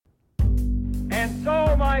And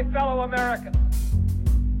so, my fellow Americans,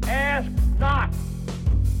 ask not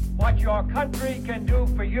what your country can do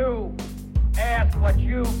for you. Ask what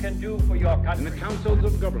you can do for your country. In the councils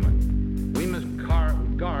of government, we must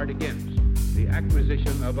guard against the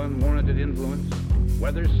acquisition of unwarranted influence,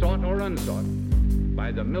 whether sought or unsought,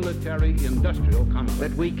 by the military-industrial complex.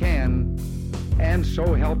 That we can, and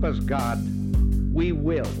so help us God, we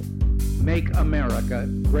will make America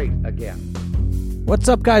great again. What's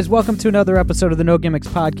up, guys? Welcome to another episode of the No Gimmicks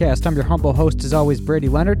Podcast. I'm your humble host, as always, Brady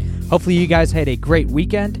Leonard. Hopefully you guys had a great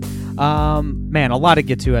weekend. Man, a lot to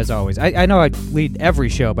get to, as always. I know I lead every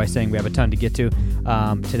show by saying we have a ton to get to.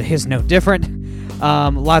 Today is no different.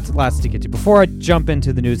 Lots to get to. Before I jump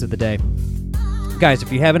into the news of the day, guys,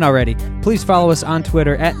 if you haven't already, please follow us on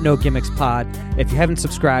Twitter at NoGimmicksPod. If you haven't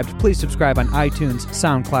subscribed, please subscribe on iTunes,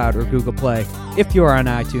 SoundCloud, or Google Play. If you are on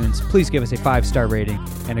iTunes, please give us a 5-star rating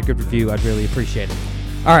and a good review. I'd really appreciate it.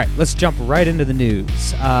 All right, let's jump right into the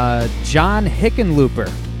news. John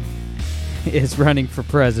Hickenlooper is running for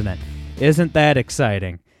president. Isn't that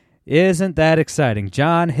exciting? Isn't that exciting?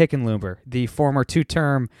 John Hickenlooper, the former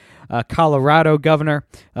two-term Colorado governor,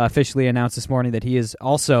 officially announced this morning that he is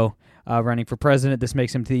also running for president. This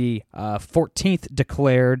makes him the 14th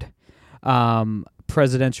declared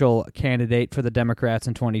presidential candidate for the Democrats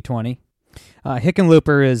in 2020.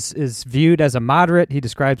 Hickenlooper is viewed as a moderate. He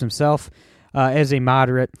describes himself as a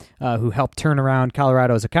moderate who helped turn around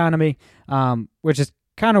Colorado's economy, which is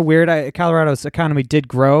kind of weird. Colorado's economy did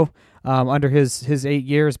grow under his 8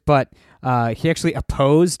 years, but he actually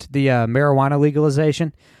opposed the marijuana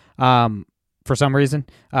legalization for some reason,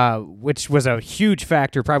 which was a huge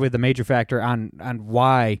factor, probably the major factor on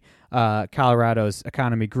why Colorado's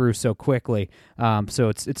economy grew so quickly. So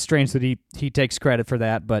it's strange that he takes credit for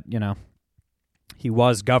that, but you know, he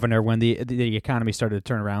was governor when the economy started to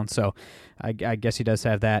turn around. So I guess he does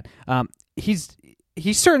have that.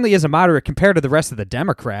 He certainly is a moderate compared to the rest of the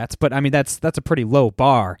Democrats, but I mean that's a pretty low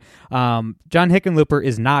bar. John Hickenlooper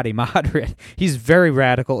is not a moderate. He's very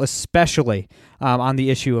radical, especially on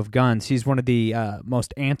the issue of guns. He's one of the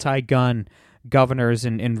most anti-gun governors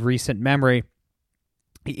in recent memory.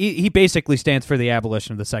 He basically stands for the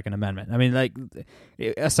abolition of the Second Amendment. I mean, like,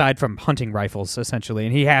 aside from hunting rifles, essentially.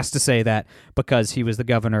 And he has to say that because he was the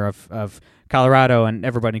governor of Colorado, and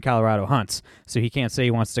everybody in Colorado hunts. So he can't say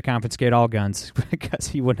he wants to confiscate all guns because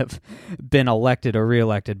he wouldn't have been elected or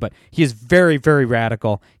reelected. But he is very, very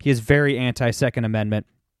radical. He is very anti-Second Amendment.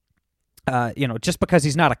 Just because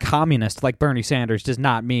he's not a communist like Bernie Sanders does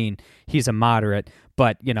not mean he's a moderate.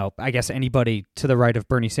 But, I guess anybody to the right of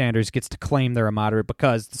Bernie Sanders gets to claim they're a moderate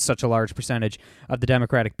because such a large percentage of the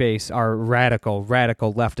Democratic base are radical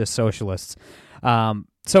leftist socialists.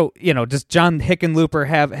 Does John Hickenlooper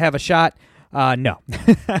have a shot? No.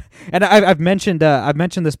 And I've mentioned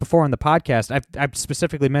this before on the podcast. I've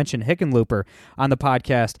specifically mentioned Hickenlooper on the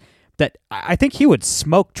podcast, that I think he would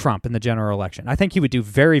smoke Trump in the general election. I think he would do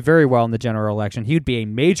very, very well in the general election. He would be a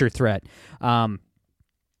major threat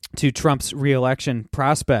to Trump's reelection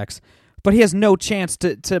prospects, but he has no chance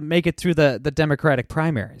to make it through the Democratic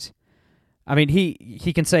primaries. I mean,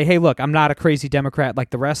 he can say, hey, look, I'm not a crazy Democrat like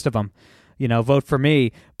the rest of them, vote for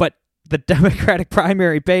me. But the Democratic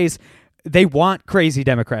primary base, they want crazy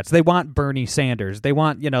Democrats. They want Bernie Sanders. They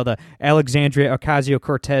want, the Alexandria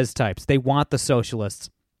Ocasio-Cortez types. They want the socialists.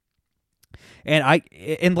 And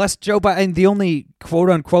unless Joe Biden, the only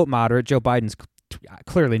quote-unquote moderate, Joe Biden's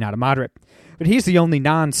clearly not a moderate, but he's the only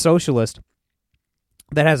non-socialist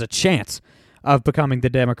that has a chance of becoming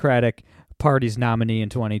the Democratic Party's nominee in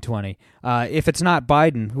 2020. If it's not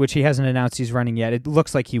Biden, which he hasn't announced he's running yet, it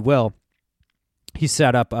looks like he will. He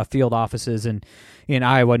set up field offices in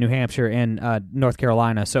Iowa, New Hampshire, and North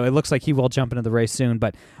Carolina, so it looks like he will jump into the race soon,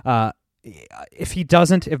 but if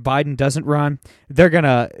Biden doesn't run,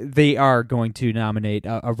 they are going to nominate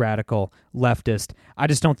a radical leftist. I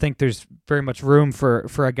just don't think there's very much room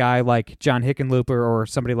for a guy like John Hickenlooper or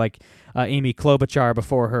somebody like Amy Klobuchar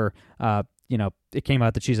before her. It came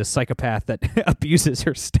out that she's a psychopath that abuses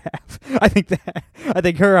her staff. I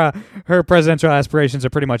think her presidential aspirations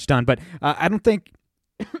are pretty much done. But I don't think,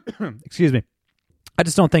 excuse me, I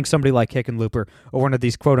just don't think somebody like Hickenlooper or one of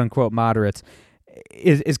these quote unquote moderates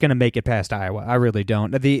is going to make it past Iowa. I really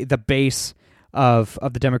don't. The base of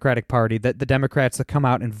the Democratic Party, the Democrats that come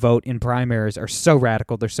out and vote in primaries are so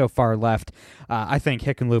radical. They're so far left. I think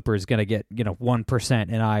Hickenlooper is going to get 1%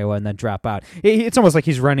 in Iowa and then drop out. It's almost like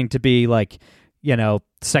he's running to be like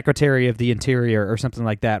Secretary of the Interior or something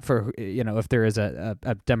like that for, if there is a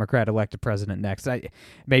Democrat elected president next.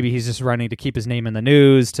 Maybe he's just running to keep his name in the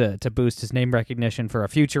news, to boost his name recognition for a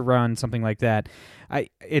future run, something like that.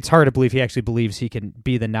 It's hard to believe he actually believes he can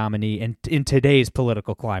be the nominee in today's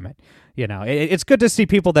political climate. It's good to see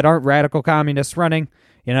people that aren't radical communists running.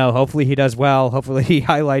 Hopefully he does well. Hopefully he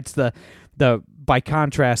highlights by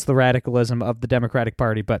contrast, the radicalism of the Democratic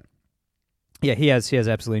Party, but yeah, he has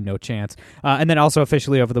absolutely no chance. And then also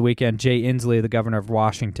officially over the weekend, Jay Inslee, the governor of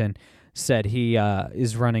Washington, said he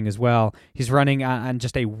is running as well. He's running on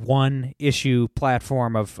just a one-issue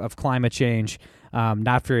platform of climate change.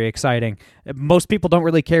 Not very exciting. Most people don't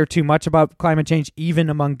really care too much about climate change, even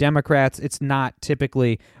among Democrats. It's not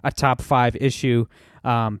typically a top 5 issue.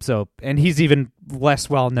 And he's even less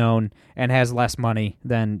well-known and has less money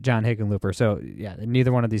than John Hickenlooper. So, yeah,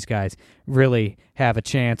 neither one of these guys really have a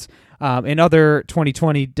chance. In other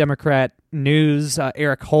 2020 Democrat news,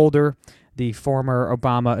 Eric Holder, the former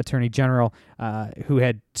Obama Attorney General, who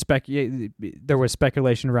had there was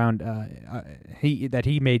speculation around that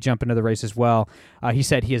he may jump into the race as well. He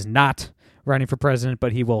said he is not running for president,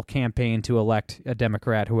 but he will campaign to elect a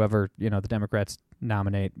Democrat, whoever the Democrats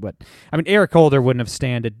nominate. But Eric Holder wouldn't have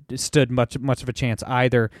stood much of a chance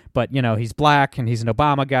either. But he's black and he's an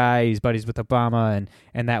Obama guy. He's buddies with Obama,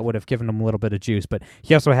 and that would have given him a little bit of juice. But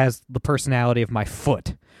he also has the personality of my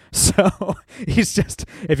foot. So he's just,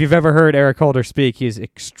 if you've ever heard Eric Holder speak, he's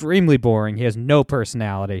extremely boring. He has no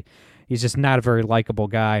personality. He's just not a very likable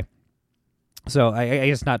guy. So I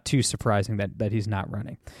guess not too surprising that he's not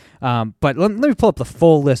running. But let me pull up the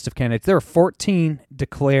full list of candidates. There are 14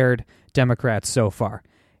 declared Democrats so far.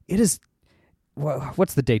 It is,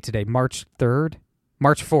 what's the date today? March 3rd?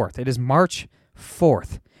 March 4th. It is March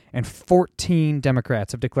 4th, and 14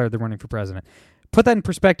 Democrats have declared they're running for president. Put that in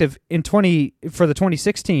perspective, for the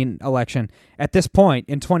 2016 election, at this point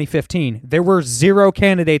in 2015, there were 0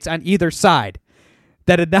 candidates on either side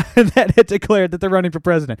that had declared that they're running for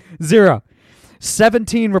president. 0.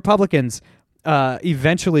 17 Republicans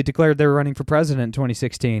eventually declared they were running for president in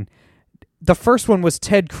 2016. The first one was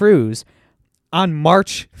Ted Cruz on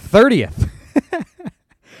March 30th.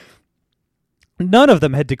 None of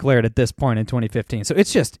them had declared at this point in 2015. So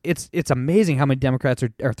it's amazing how many Democrats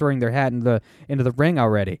are throwing their hat into the ring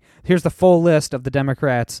already. Here's the full list of the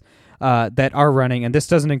Democrats that are running, and this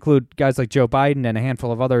doesn't include guys like Joe Biden and a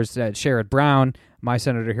handful of others, Sherrod Brown, my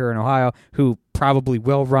senator here in Ohio, who probably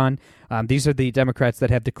will run. These are the Democrats that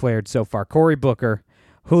have declared so far: Cory Booker,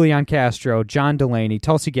 Julian Castro, John Delaney,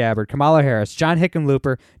 Tulsi Gabbard, Kamala Harris, John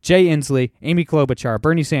Hickenlooper, Jay Inslee, Amy Klobuchar,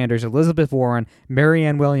 Bernie Sanders, Elizabeth Warren,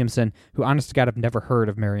 Marianne Williamson, who, honest to God, I've never heard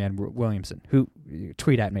of Marianne Williamson. Who,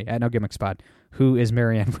 tweet at me, at No Gimmick Spot. Who is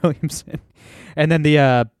Marianne Williamson? And then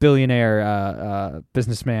the billionaire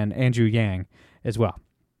businessman Andrew Yang as well.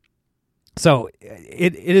 So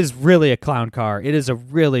it is really a clown car. It is a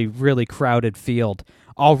really, really crowded field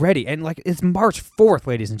already. And it's March 4th,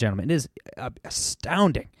 ladies and gentlemen. It is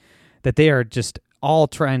astounding that they are just all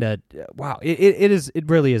trying to, wow, it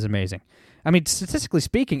really is amazing. Statistically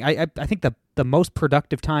speaking, I think the most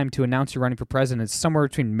productive time to announce you're running for president is somewhere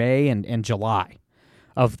between May and July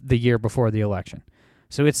of the year before the election.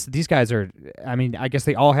 So these guys are, I guess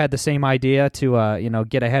they all had the same idea to,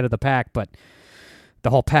 get ahead of the pack, but the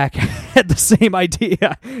whole pack had the same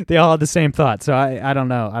idea. They all had the same thought. So I don't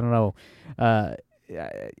know.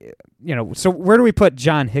 So where do we put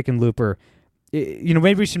John Hickenlooper?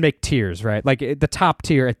 Maybe we should make tiers, right? Like the top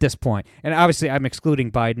tier at this point. And obviously I'm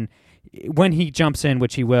excluding Biden. When he jumps in,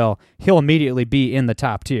 which he will, he'll immediately be in the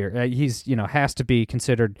top tier. He's, has to be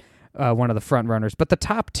considered one of the front runners. But the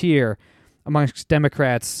top tier amongst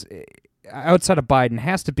Democrats outside of Biden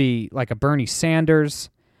has to be like a Bernie Sanders,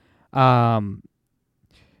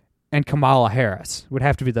 and Kamala Harris would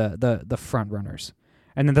have to be the front runners.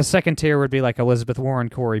 And then the second tier would be like Elizabeth Warren,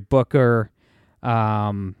 Cory Booker.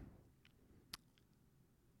 Probably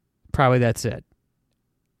that's it.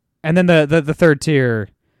 And then the third tier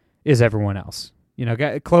is everyone else.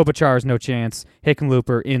 Klobuchar is no chance.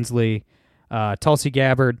 Hickenlooper, Inslee, Tulsi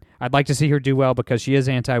Gabbard. I'd like to see her do well because she is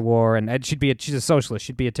anti-war, and she's a socialist.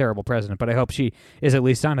 She'd be a terrible president, but I hope she is at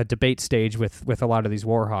least on a debate stage with a lot of these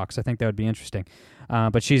war hawks. I think that would be interesting.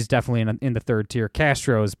 But she's definitely in the third tier.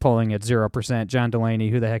 Castro is polling at 0%. John Delaney,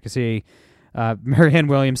 who the heck is he? Marianne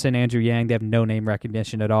Williamson, Andrew Yang, they have no name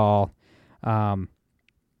recognition at all. So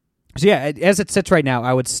yeah, as it sits right now,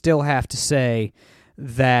 I would still have to say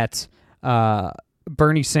that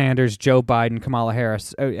Bernie Sanders, Joe Biden, Kamala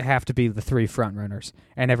Harris have to be the 3 frontrunners,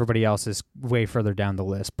 and everybody else is way further down the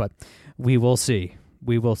list. But we will see.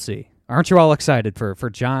 We will see. Aren't you all excited for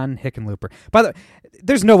John Hickenlooper? By the way,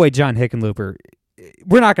 there's no way John Hickenlooper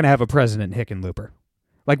we're not going to have a President Hickenlooper.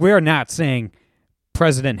 Like, we are not saying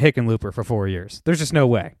President Hickenlooper for 4 years. There's just no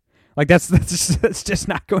way. Like, that's just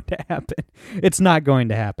not going to happen. It's not going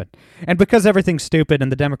to happen. And because everything's stupid and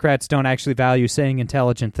the Democrats don't actually value saying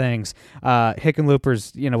intelligent things,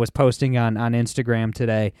 Hickenlooper's, was posting on Instagram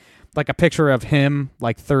today, like a picture of him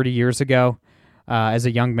like 30 years ago as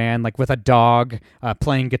a young man, like with a dog,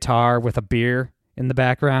 playing guitar with a beer in the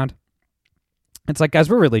background. It's like, guys,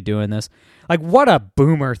 we're really doing this. Like, what a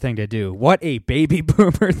boomer thing to do. What a baby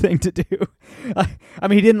boomer thing to do. I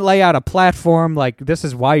mean, he didn't lay out a platform like, this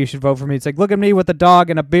is why you should vote for me. It's like, look at me with a dog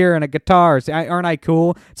and a beer and a guitar. See, aren't I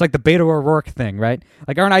cool? It's like the Beto O'Rourke thing, right?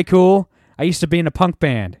 Like, aren't I cool? I used to be in a punk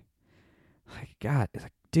band. Like, God, it's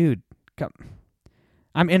like, dude, come.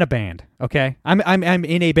 I'm in a band, okay? I'm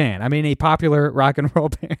in a band. I'm in a popular rock and roll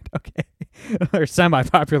band, okay? Or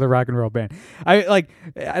semi-popular rock and roll band. I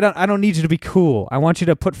don't need you to be cool. I want you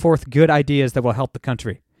to put forth good ideas that will help the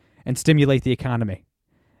country and stimulate the economy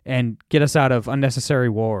and get us out of unnecessary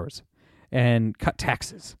wars and cut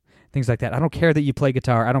taxes, things like that. I don't care that you play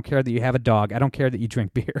guitar. I don't care that you have a dog. I don't care that you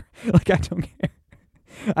drink beer. Like, I don't care.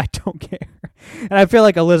 I don't care. And I feel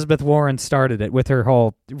like Elizabeth Warren started it with her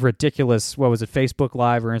whole ridiculous, Facebook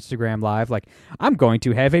Live or Instagram Live, like, I'm going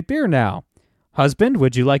to have a beer now. Husband,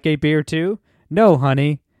 would you like a beer too? No,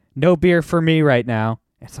 honey. No beer for me right now.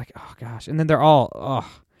 It's like, oh, gosh. And then they're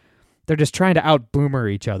just trying to out-boomer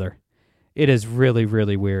each other. It is really,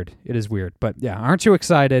 really weird. It is weird. But, yeah, aren't you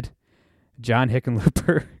excited? John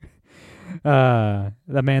Hickenlooper,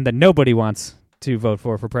 the man that nobody wants to vote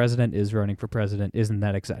for president, is running for president. Isn't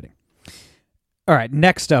that exciting? All right,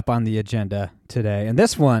 next up on the agenda today, and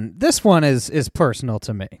this one is personal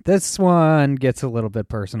to me. This one gets a little bit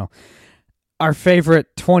personal. Our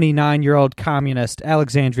favorite 29-year-old communist,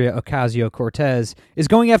 Alexandria Ocasio-Cortez, is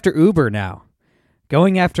going after Uber now. She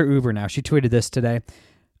tweeted this today.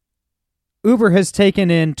 Uber has taken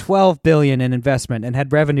in $12 billion in investment and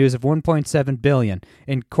had revenues of $1.7 billion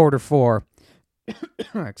in quarter four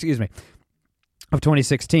excuse me, of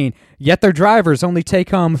 2016, yet their drivers only take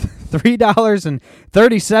home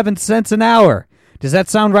 $3.37 an hour. Does that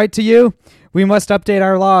sound right to you? We must update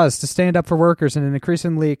our laws to stand up for workers in an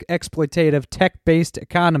increasingly exploitative tech-based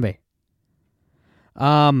economy.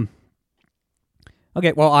 Okay,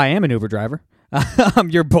 well, I am an Uber driver.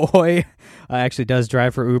 Your boy actually does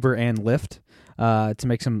drive for Uber and Lyft to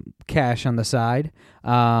make some cash on the side.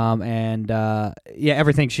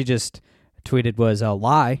 Everything she just tweeted was a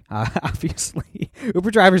lie. Obviously,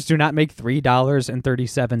 Uber drivers do not make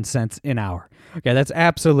 $3.37 an hour. Okay, that's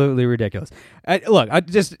absolutely ridiculous.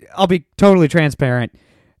 I'll be totally transparent.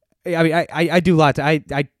 I mean, I do lots.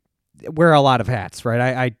 I wear a lot of hats, right?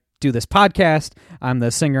 I do this podcast. I'm the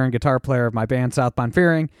singer and guitar player of my band, Southbound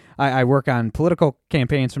Fearing. I work on political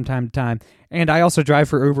campaigns from time to time, and I also drive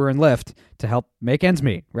for Uber and Lyft to help make ends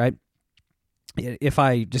meet, right? If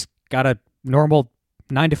I just got a normal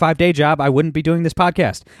 9-to-5 day job, I wouldn't be doing this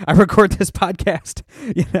podcast. I record this podcast,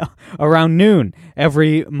 around noon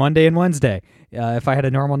every Monday and Wednesday. If I had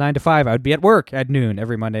a normal 9-to-5, I would be at work at noon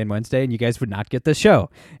every Monday and Wednesday, and you guys would not get this show.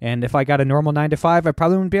 And if I got a normal 9-to-5, I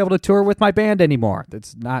probably wouldn't be able to tour with my band anymore.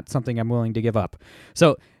 That's not something I'm willing to give up.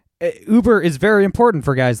 So Uber is very important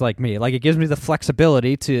for guys like me. Like, it gives me the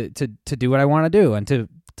flexibility to do what I want to do and to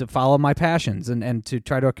follow my passions and to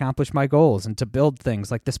try to accomplish my goals and to build things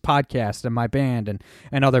like this podcast and my band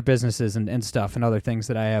and other businesses and stuff and other things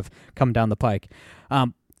that I have come down the pike.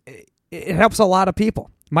 It helps a lot of people.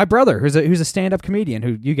 My brother, who's a stand-up comedian,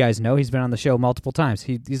 who you guys know, he's been on the show multiple times.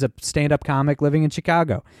 He's a stand-up comic living in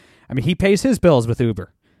Chicago. I mean, he pays his bills with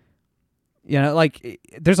Uber.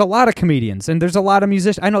 There's a lot of comedians and there's a lot of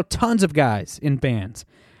musicians. I know tons of guys in bands,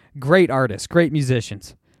 great artists, great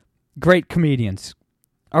musicians, great comedians,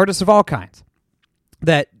 artists of all kinds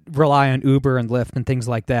that rely on Uber and Lyft and things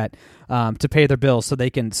like that to pay their bills so they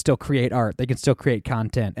can still create art, they can still create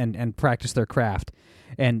content and practice their craft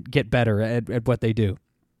and get better at what they do.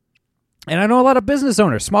 And I know a lot of business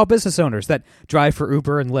owners, small business owners that drive for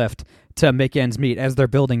Uber and Lyft to make ends meet as they're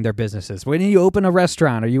building their businesses. When you open a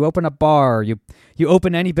restaurant or you open a bar or you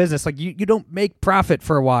open any business, like you don't make profit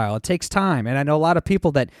for a while. It takes time. And I know a lot of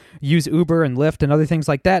people that use Uber and Lyft and other things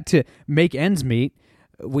like that to make ends meet,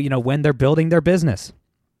 when they're building their business.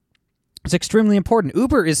 It's extremely important.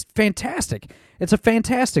 Uber is fantastic. It's a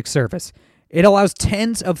fantastic service. It allows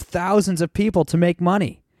tens of thousands of people to make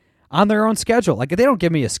money on their own schedule. Like, they don't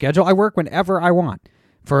give me a schedule. I work whenever I want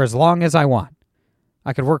for as long as I want.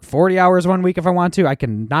 I could work 40 hours one week if I want to. I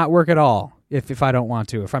can not work at all if I don't want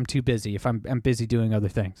to, if I'm too busy, if I'm busy doing other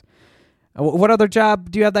things. What other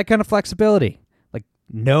job do you have that kind of flexibility? Like,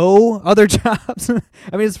 no other jobs.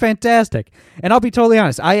 I mean, it's fantastic. And I'll be totally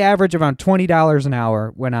honest. I average around $20 an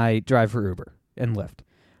hour when I drive for Uber and Lyft.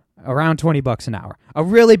 Around $20 an hour. A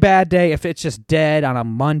really bad day, if it's just dead on a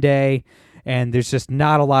Monday and there's just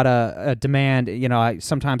not a lot of demand,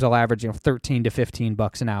 sometimes I'll average, $13 to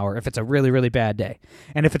 $15 an hour if it's a really, really bad day.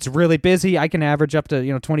 And if it's really busy, I can average up to,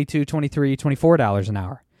 $22, $23, $24 an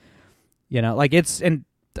hour.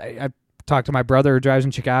 I talked to my brother who drives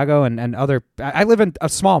in Chicago and other. I live in a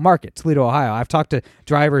small market, Toledo, Ohio. I've talked to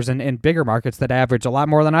drivers in bigger markets that average a lot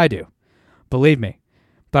more than I do. Believe me.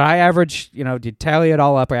 But I average, to tally it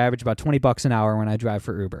all up, I average about $20 an hour when I drive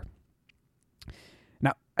for Uber.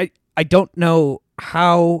 Now, I don't know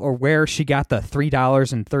how or where she got the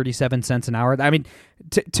 $3.37 an hour. I mean,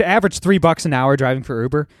 to average $3 an hour driving for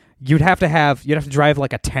Uber, you'd have to drive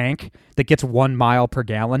like a tank that gets 1 mile per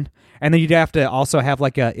gallon. And then you'd have to also have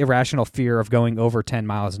like a irrational fear of going over 10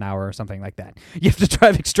 miles an hour or something like that. You have to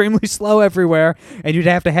drive extremely slow everywhere, and you'd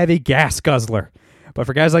have to have a gas guzzler. But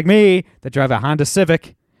for guys like me that drive a Honda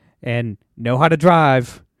Civic and know how to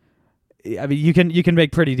drive, I mean, you can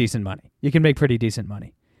make pretty decent money.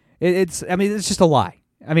 It's just a lie.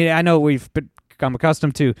 I mean, I know we've become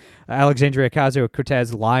accustomed to Alexandria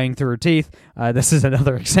Ocasio-Cortez lying through her teeth. This is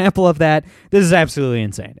another example of that. This is absolutely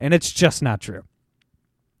insane, and it's just not true.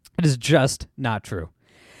 It is just not true.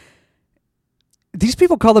 These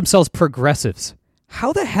people call themselves progressives.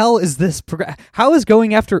 How the hell is this? How is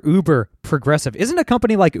going after Uber progressive? Isn't a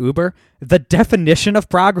company like Uber the definition of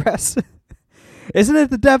progress? Isn't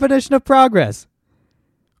it the definition of progress?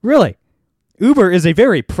 Really? Uber is a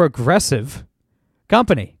very progressive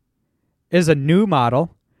company. It is a new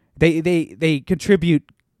model. They contribute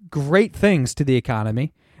great things to the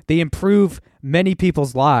economy. They improve many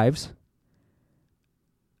people's lives.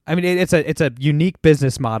 I mean, it's a unique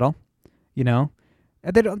business model,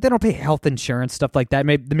 They don't pay health insurance, stuff like that.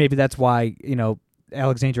 Maybe that's why,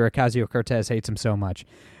 Alexandria Ocasio-Cortez hates him so much.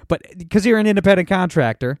 But because you're an independent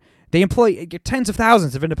contractor, they employ tens of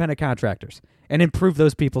thousands of independent contractors and improve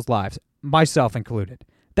those people's lives, myself included.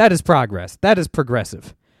 That is progress. That is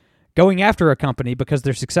progressive. Going after a company because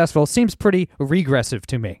they're successful seems pretty regressive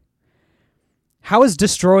to me. How is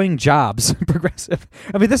destroying jobs progressive?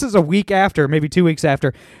 I mean, this is a week after, maybe 2 weeks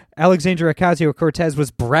after, Alexandria Ocasio-Cortez was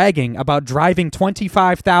bragging about driving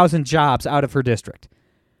 25,000 jobs out of her district.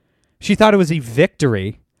 She thought it was a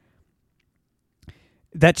victory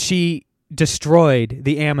that she destroyed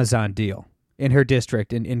the Amazon deal in her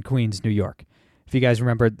district in Queens, New York. If you guys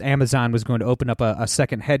remember, Amazon was going to open up a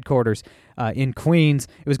second headquarters in Queens.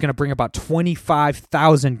 It was going to bring about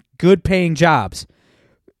 25,000 good-paying jobs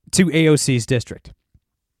to AOC's district.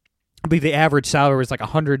 I believe the average salary was like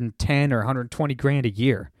 110 or 120 grand a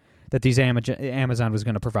year that these Amazon was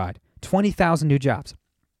going to provide. 20,000 new jobs.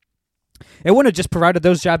 It wouldn't have just provided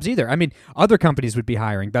those jobs either. I mean, other companies would be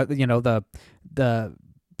hiring. But the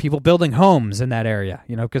people building homes in that area,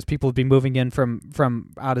 because people would be moving in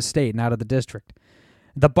from out of state and out of the district.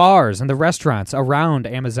 The bars and the restaurants around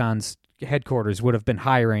Amazon's headquarters would have been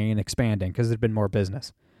hiring and expanding because there'd been more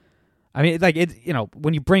business. I mean,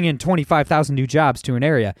 when you bring in 25,000 new jobs to an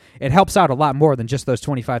area, it helps out a lot more than just those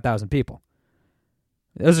 25,000 people.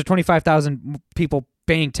 Those are 25,000 people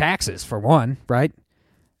paying taxes, for one, right?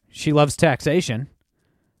 She loves taxation.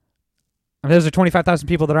 And those are 25,000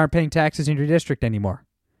 people that aren't paying taxes in your district anymore.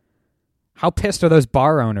 How pissed are those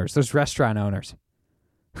bar owners, those restaurant owners?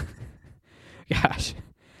 Gosh,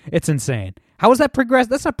 it's insane. How is that progressive?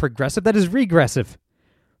 That's not progressive. That is regressive.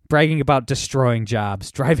 Bragging about destroying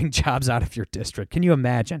jobs, driving jobs out of your district. Can you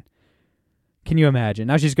imagine?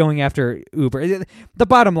 Now she's going after Uber. The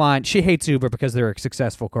bottom line, she hates Uber because they're a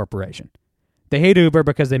successful corporation. They hate Uber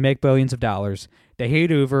because they make billions of dollars. They hate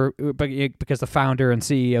Uber because the founder and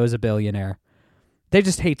CEO is a billionaire. They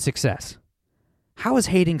just hate success. How is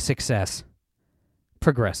hating success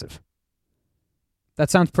progressive? That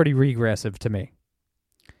sounds pretty regressive to me.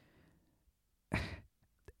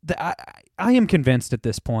 I am convinced at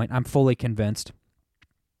this point, I'm fully convinced,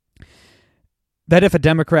 that if a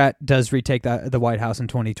Democrat does retake the White House in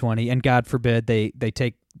 2020, and God forbid they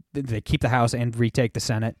keep the House and retake the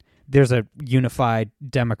Senate, there's a unified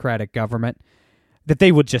Democratic government, that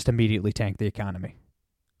they would just immediately tank the economy.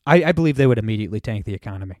 I believe they would immediately tank the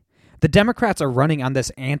economy. The Democrats are running on this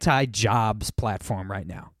anti-jobs platform right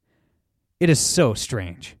now. It is so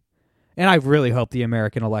strange. And I really hope the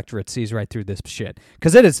American electorate sees right through this shit.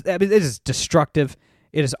 Because it is destructive.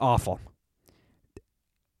 It is awful.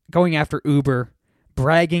 Going after Uber,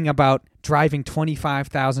 bragging about driving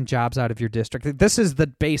 25,000 jobs out of your district. This is the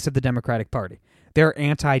base of the Democratic Party. They're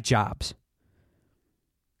anti-jobs.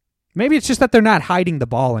 Maybe it's just that they're not hiding the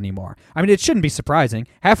ball anymore. I mean, it shouldn't be surprising.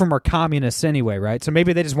 Half of them are communists anyway, right? So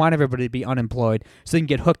maybe they just want everybody to be unemployed so they can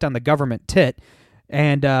get hooked on the government tit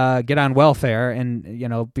and get on welfare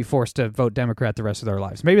and, be forced to vote Democrat the rest of their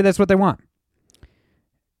lives. Maybe that's what they want.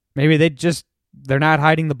 Maybe they're not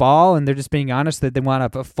hiding the ball and they're just being honest that they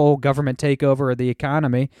want a full government takeover of the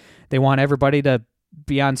economy. They want everybody to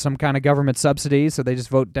be on some kind of government subsidy, so they just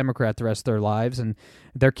vote Democrat the rest of their lives, and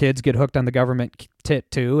their kids get hooked on the government tit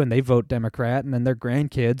too, and they vote Democrat, and then their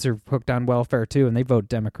grandkids are hooked on welfare too, and they vote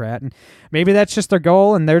Democrat, and maybe that's just their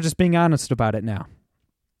goal, and they're just being honest about it now.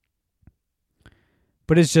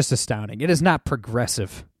 But it's just astounding. It is not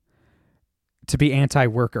progressive to be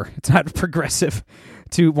anti-worker. It's not progressive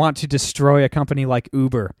to want to destroy a company like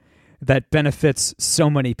Uber that benefits so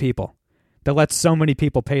many people, that lets so many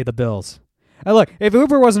people pay the bills. And look, if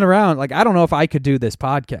Uber wasn't around, I don't know if I could do this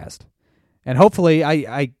podcast. And hopefully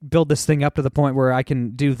I build this thing up to the point where I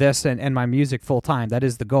can do this and my music full time. That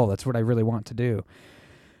is the goal. That's what I really want to do.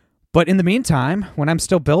 But in the meantime, when I'm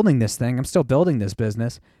still building this thing, I'm still building this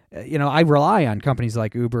business, I rely on companies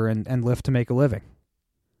like Uber and Lyft to make a living.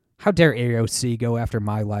 How dare AOC go after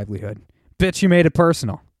my livelihood? Bitch, you made it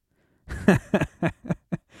personal.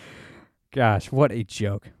 Gosh, what a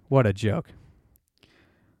joke. What a joke.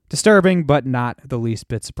 Disturbing, but not the least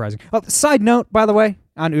bit surprising. Oh, side note, by the way,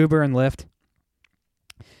 on Uber and Lyft,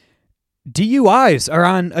 DUIs are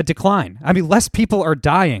on a decline. I mean, less people are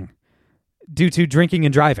dying due to drinking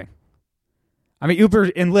and driving. I mean,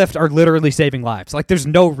 Uber and Lyft are literally saving lives. There's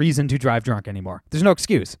no reason to drive drunk anymore. There's no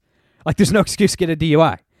excuse. There's no excuse to get a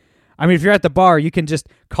DUI. I mean, if you're at the bar, you can just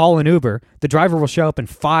call an Uber. The driver will show up in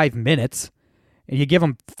 5 minutes, and you give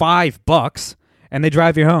them $5, and they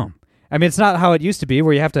drive you home. I mean, it's not how it used to be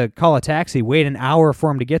where you have to call a taxi, wait an hour for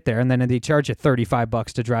them to get there, and then they charge you $35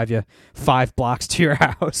 to drive you 5 blocks to your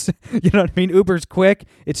house. You know what I mean? Uber's quick.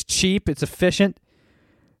 It's cheap. It's efficient.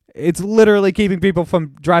 It's literally keeping people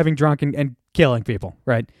from driving drunk and killing people,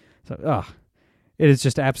 right? So, it is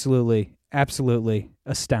just absolutely, absolutely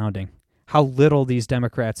astounding how little these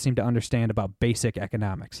Democrats seem to understand about basic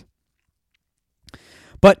economics.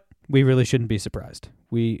 But we really shouldn't be surprised.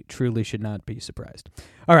 We truly should not be surprised.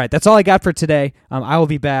 All right, that's all I got for today. I will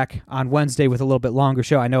be back on Wednesday with a little bit longer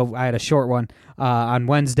show. I know I had a short one on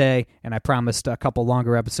Wednesday, and I promised a couple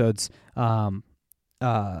longer episodes.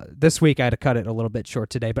 This week I had to cut it a little bit short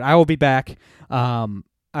today, but I will be back.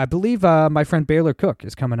 I believe my friend Baylor Cook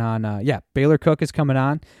is coming on. Baylor Cook is coming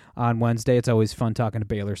on Wednesday. It's always fun talking to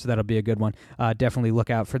Baylor, so that'll be a good one. Definitely look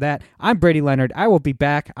out for that. I'm Brady Leonard. I will be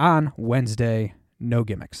back on Wednesday. No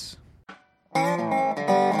gimmicks.